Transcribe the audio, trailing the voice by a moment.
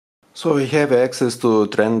So we have access to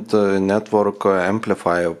trend network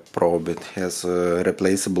amplifier probe. It has a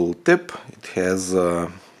replaceable tip. It has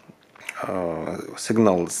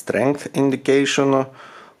signal strength indication,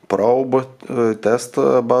 probe test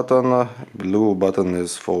button. Blue button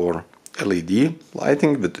is for LED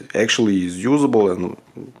lighting, but actually is usable, and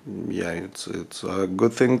yeah, it's a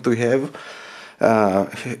good thing to have.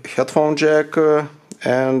 Headphone jack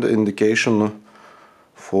and indication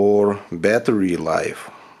for battery life.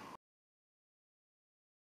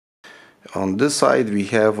 On this side we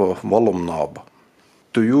have a volume knob.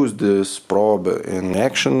 To use this probe in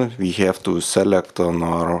action, we have to select on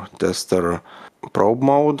our tester probe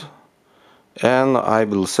mode, and I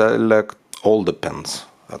will select all the pins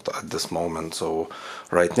at this moment. So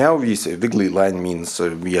right now we say wiggly line means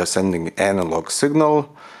we are sending analog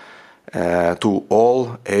signal to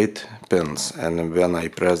all 8 pins, and when I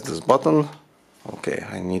press this button, okay,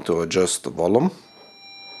 I need to adjust the volume.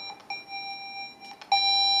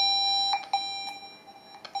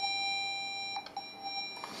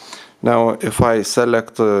 Now if I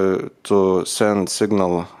select to send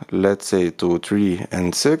signal, let's say to 3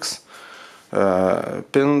 and 6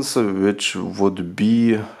 pins, which would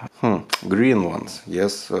be green ones,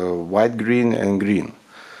 yes, white, green and green.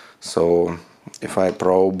 So if I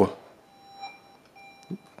probe,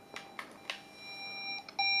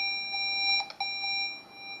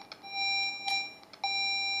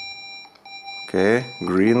 okay,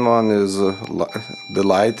 green one is the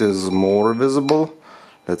light is more visible.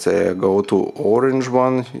 Let's say I go to orange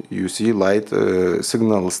one, you see light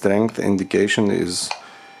signal strength indication is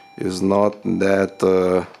not that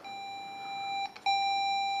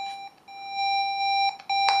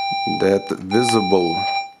that visible.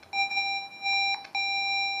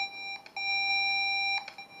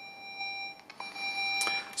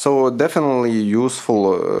 So definitely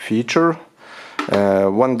useful feature.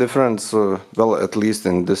 One difference, well, at least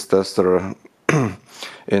in this tester,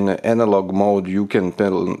 in analog mode you can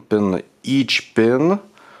pin each pin,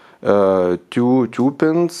 two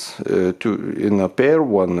pins, in a pair,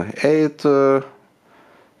 1, 8,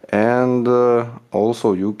 and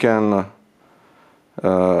also you can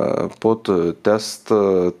put test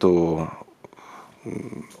to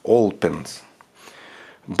all pins.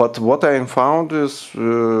 But what I found is,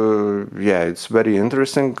 yeah, it's very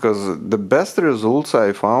interesting, because the best results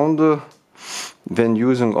I found when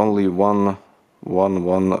using only one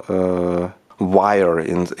wire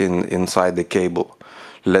inside the cable.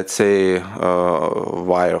 Let's say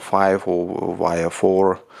wire 5 or wire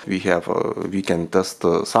 4. We can test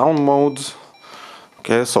sound modes.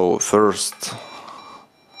 Okay, so first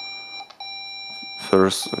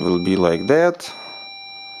will be like that.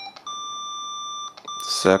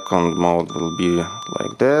 Second mode will be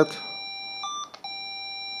like that.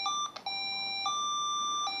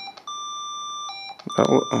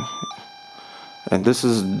 And this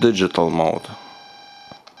is digital mode.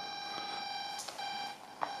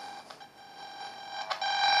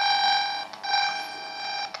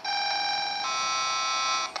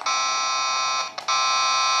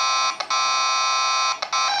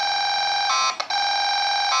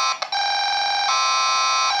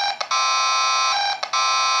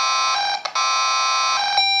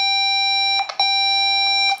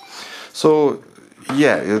 So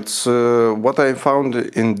yeah, it's what I found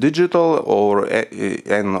in digital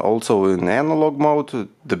and also in analog mode.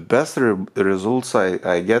 The best results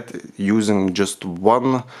I get using just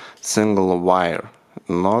one single wire,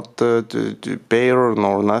 not to pair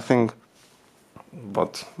nor nothing,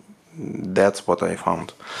 but that's what I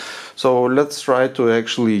found. So let's try to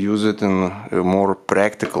actually use it in a more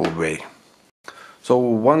practical way. So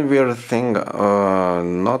one weird thing,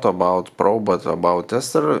 not about Pro but about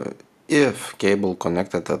tester, if cable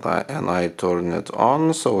connected and I turn it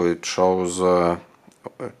on, so it shows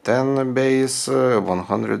 10 base,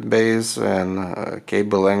 100 base and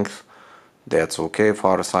cable length, that's okay.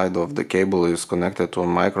 Far side of the cable is connected to a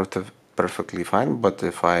micro perfectly fine, but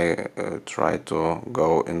if I try to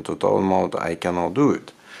go into tone mode, I cannot do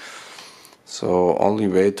it. So only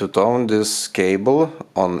way to tone this cable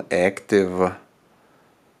on active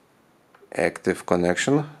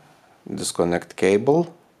connection, disconnect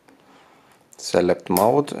cable, select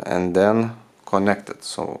mode and then connect it.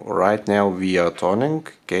 So right now we are toning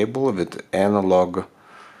cable with analog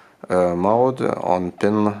mode on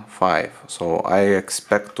pin 5. So I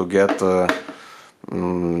expect to get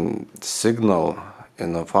signal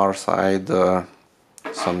in the far side,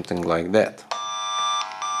 something like that.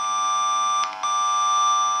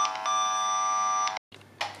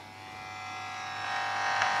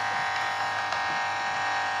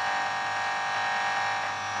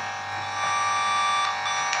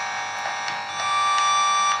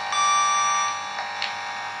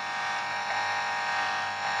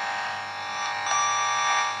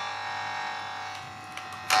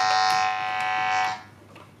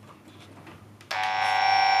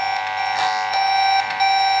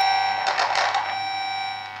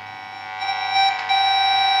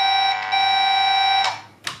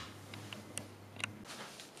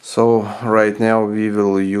 So right now we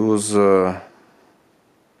will use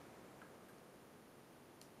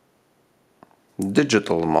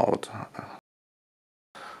digital mode.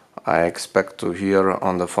 I expect to hear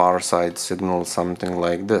on the far side signal something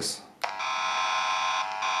like this.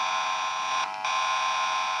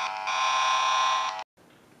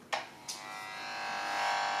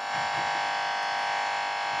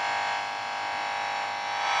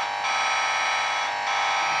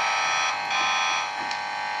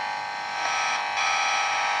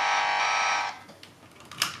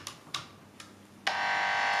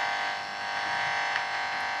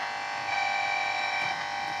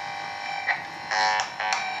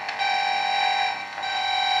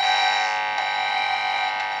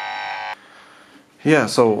 Yeah,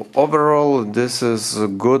 so overall this is a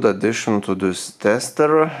good addition to this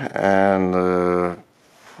tester, and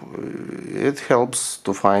it helps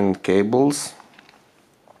to find cables,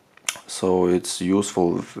 so it's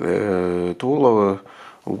useful tool.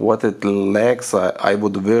 What it lacks, I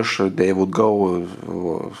would wish they would go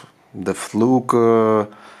the fluke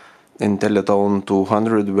intelitone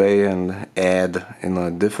 200 way and add in a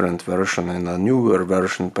different version, in a newer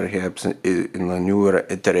version, perhaps in a newer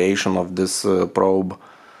iteration of this probe,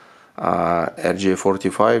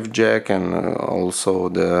 RJ45 jack, and also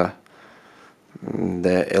the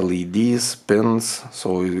LEDs pins,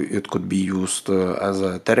 so it could be used as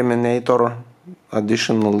a terminator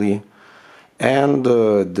additionally. And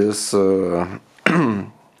this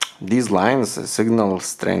these lines, signal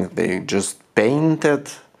strength, they just painted,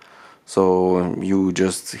 so you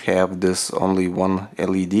just have this only one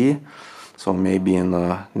LED. So maybe in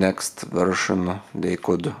the next version they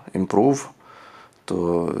could improve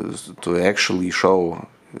to actually show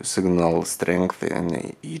signal strength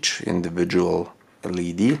in each individual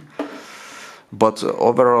LED. But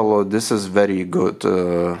overall this is very good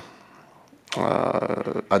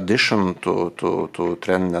addition to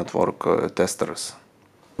trend network testers.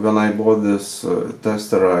 When I bought this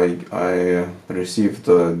tester, I received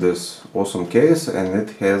this awesome case, and it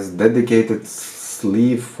has dedicated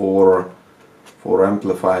sleeve for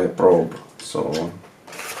Amplifier Probe. So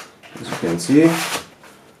as you can see,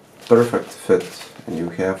 perfect fit, and you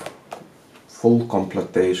have full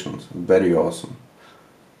completions. Very awesome.